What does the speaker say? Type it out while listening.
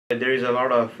There is a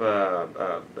lot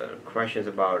of questions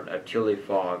about Tule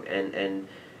fog, and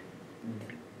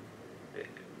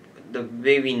the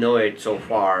way we know it so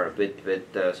far with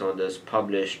some of this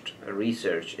published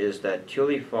research is that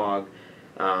Tule fog,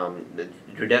 the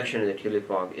reduction in the Tule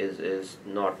fog is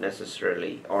not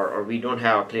necessarily, or we don't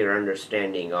have a clear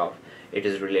understanding of it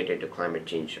is related to climate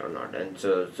change or not. And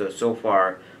so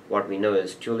far what we know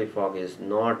is Tule fog is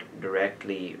not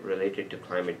directly related to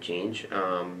climate change,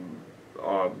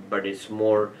 but it's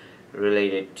more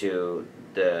related to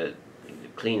the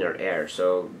cleaner air.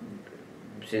 So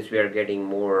since we are getting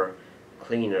more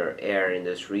cleaner air in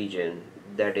this region,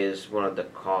 that is one of the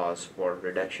cause for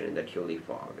reduction in the Tule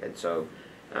fog. And so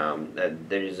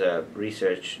there is a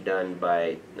research done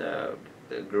by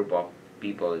a group of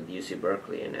people at UC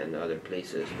Berkeley and other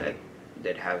places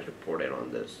that have reported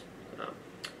on this.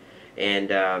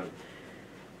 And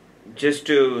just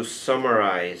to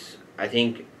summarize, I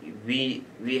think we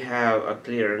have a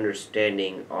clear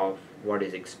understanding of what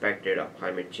is expected of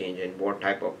climate change and what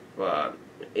type of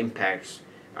impacts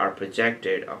are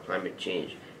projected of climate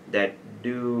change that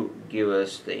do give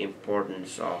us the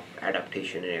importance of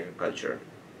adaptation in agriculture.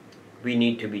 We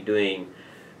need to be doing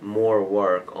more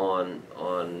work on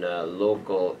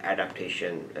local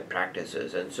adaptation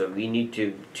practices, and so we need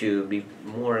to be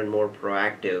more and more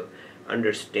proactive,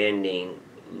 understanding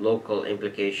local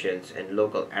implications and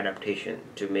local adaptation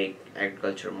to make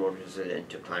agriculture more resilient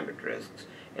to climate risks.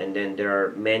 And then there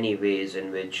are many ways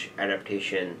in which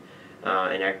adaptation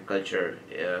in agriculture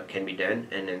can be done,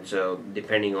 and so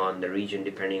depending on the region,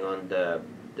 depending on the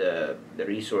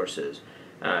resources,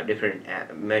 different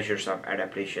measures of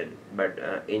adaptation, but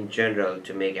in general,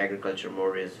 to make agriculture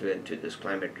more resilient to these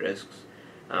climate risks,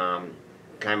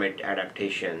 climate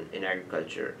adaptation in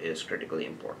agriculture is critically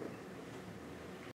important.